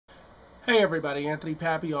Hey everybody, Anthony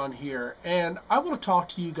Papillon here, and I want to talk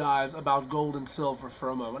to you guys about gold and silver for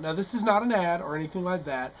a moment. Now, this is not an ad or anything like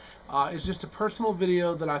that. It's just a personal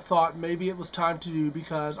video that I thought maybe it was time to do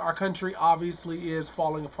because our country obviously is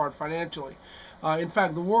falling apart financially. In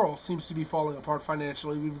fact, the world seems to be falling apart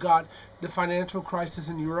financially. We've got the financial crisis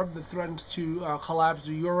in Europe that threatens to collapse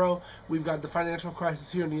the euro. We've got the financial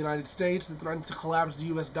crisis here in the United States that threatens to collapse the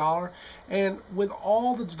US dollar. And with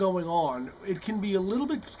all that's going on, it can be a little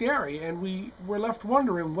bit scary, and we're left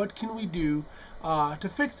wondering what can we do to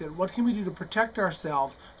fix it? What can we do to protect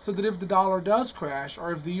ourselves so that if the dollar does crash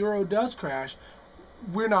or if the euro does crash,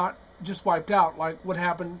 we're not just wiped out like what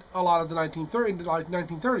happened a lot of the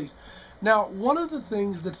 1930s. Now, one of the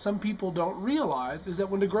things that some people don't realize is that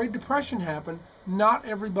when the Great Depression happened, not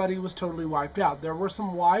everybody was totally wiped out. There were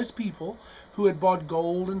some wise people who had bought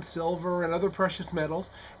gold and silver and other precious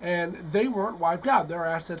metals, and they weren't wiped out. Their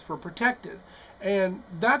assets were protected. And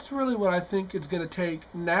that's really what I think it's going to take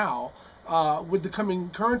now with the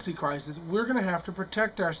coming currency crisis. We're going to have to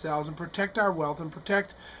protect ourselves and protect our wealth and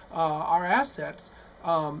protect our assets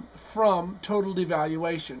from total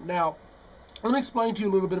devaluation. Now, let me explain to you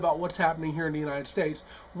a little bit about what's happening here in the United States.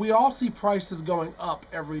 We all see prices going up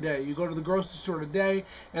every day. You go to the grocery store today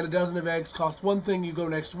and a dozen of eggs cost one thing. You go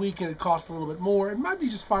next week and it costs a little bit more. It might be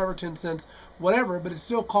just 5 or 10 cents, whatever, but it's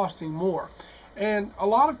still costing more. And a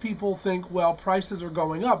lot of people think, well, prices are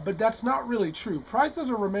going up, but that's not really true.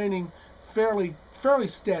 Prices are remaining fairly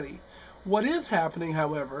steady. What is happening,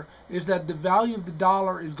 however, is that the value of the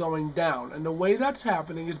dollar is going down. And the way that's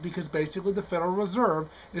happening is because basically the Federal Reserve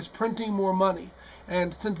is printing more money.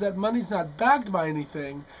 And since that money's not backed by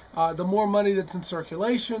anything, the more money that's in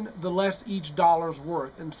circulation, the less each dollar's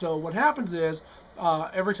worth. And so what happens is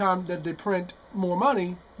every time that they print more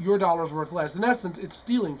money, your dollar's worth less. In essence, it's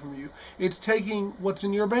stealing from you. It's taking what's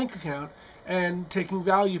in your bank account and taking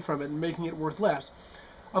value from it and making it worth less.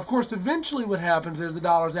 Of course, eventually what happens is the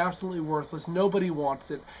dollar is absolutely worthless. Nobody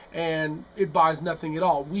wants it, and it buys nothing at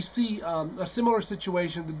all. We see a similar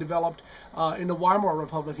situation that developed in the Weimar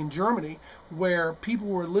Republic in Germany, where people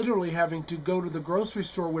were literally having to go to the grocery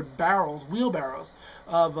store with wheelbarrows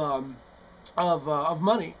of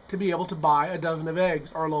money to be able to buy a dozen of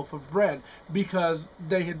eggs or a loaf of bread because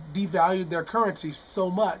they had devalued their currency so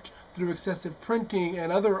much through excessive printing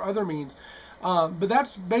and other means. But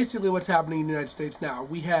that's basically what's happening in the United States now.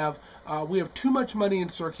 We have too much money in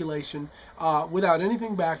circulation without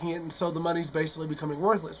anything backing it, and so the money's basically becoming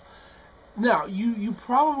worthless. Now, you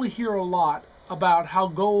probably hear a lot about how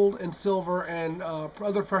gold and silver and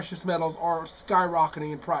other precious metals are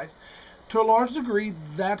skyrocketing in price. To a large degree,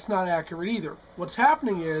 that's not accurate either. What's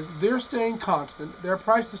happening is they're staying constant. Their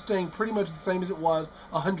price is staying pretty much the same as it was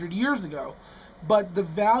 100 years ago. But the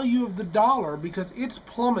value of the dollar, because it's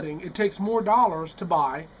plummeting, it takes more dollars to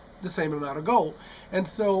buy the same amount of gold. And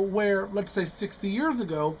so where, let's say 60 years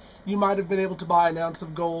ago, you might have been able to buy an ounce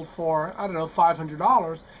of gold for, I don't know,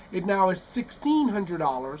 $500, it now is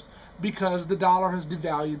 $1,600 because the dollar has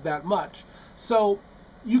devalued that much. So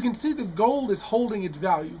you can see that gold is holding its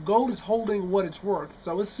value. Gold is holding what it's worth.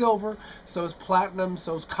 So is silver, so is platinum,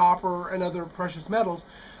 so is copper, and other precious metals.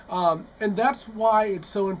 And that's why it's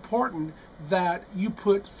so important that you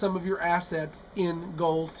put some of your assets in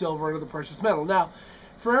gold, silver, and other precious metal. Now,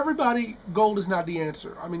 for everybody, gold is not the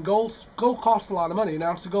answer. I mean, gold costs a lot of money. An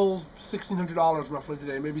ounce of gold is $1,600 roughly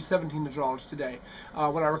today, maybe $1,700 today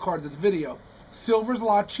when I record this video. Silver's a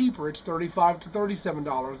lot cheaper. It's $35 to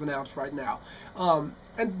 $37 an ounce right now.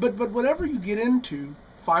 But whatever you get into,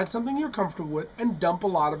 find something you're comfortable with and dump a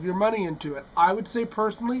lot of your money into it. I would say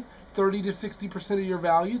personally, 30 to 60% of your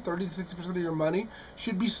value, 30 to 60% of your money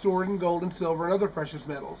should be stored in gold and silver and other precious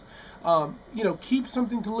metals. Keep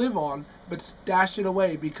something to live on, but stash it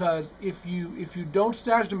away, because if you don't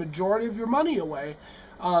stash the majority of your money away,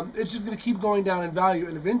 it's just going to keep going down in value,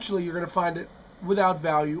 and eventually you're going to find it without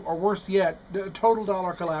value, or worse yet, the total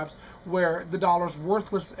dollar collapse where the dollar's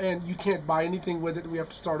worthless and you can't buy anything with it. We have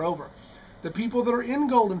to start over. The people that are in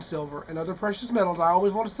gold and silver and other precious metals, I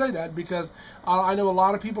always want to say that because I know a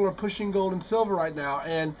lot of people are pushing gold and silver right now,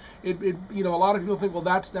 and a lot of people think, well,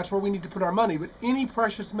 that's where we need to put our money. But any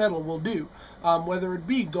precious metal will do, whether it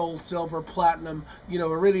be gold, silver, platinum,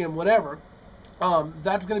 iridium, whatever.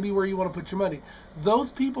 That's going to be where you want to put your money.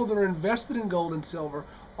 Those people that are invested in gold and silver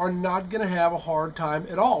are not going to have a hard time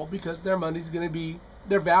at all because their value is going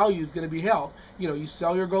to be held. You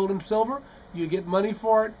sell your gold and silver, you get money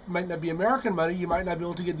for it. It might not be American money. You might not be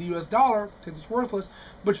able to get the US dollar because it's worthless,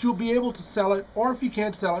 but you'll be able to sell it, or if you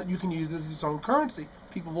can't sell it, you can use it as its own currency.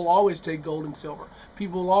 People will always take gold and silver.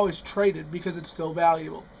 People will always trade it because it's so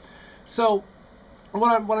valuable. So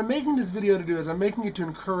what I'm making this video to do is I'm making it to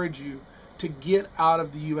encourage you to get out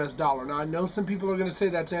of the US dollar. Now I know some people are going to say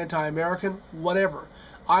that's anti-American, whatever.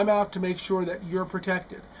 I'm out to make sure that you're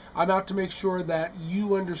protected. I'm out to make sure that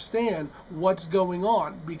you understand what's going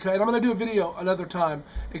on, because I'm going to do a video another time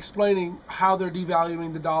explaining how they're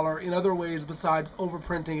devaluing the dollar in other ways besides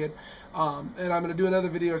overprinting it. And I'm going to do another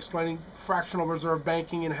video explaining fractional reserve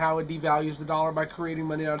banking and how it devalues the dollar by creating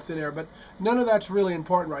money out of thin air. But none of that's really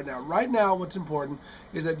important right now. Right now, what's important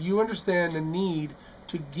is that you understand the need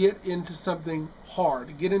to get into something hard,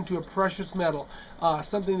 to get into a precious metal,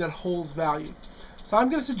 something that holds value. So I'm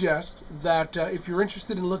going to suggest that if you're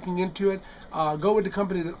interested in looking into it, go with the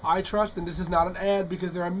company that I trust. And this is not an ad,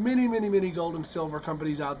 because there are many, many, many gold and silver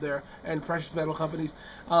companies out there and precious metal companies.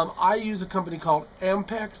 I use a company called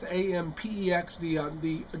Ampex, A-M-P-E-X.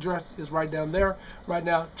 The address is right down there right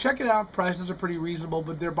now. Check it out. Prices are pretty reasonable,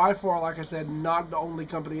 but they're by far, like I said, not the only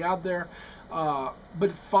company out there.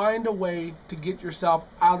 But find a way to get yourself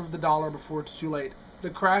out of the dollar before it's too late. The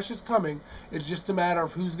crash is coming. It's just a matter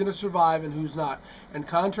of who's going to survive and who's not. And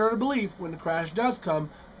contrary to belief, when the crash does come,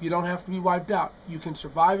 you don't have to be wiped out. You can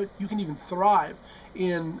survive it. You can even thrive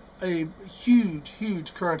in a huge,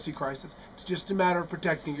 huge currency crisis. It's just a matter of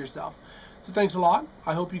protecting yourself. So thanks a lot.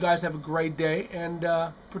 I hope you guys have a great day, and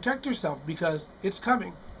protect yourself, because it's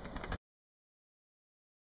coming.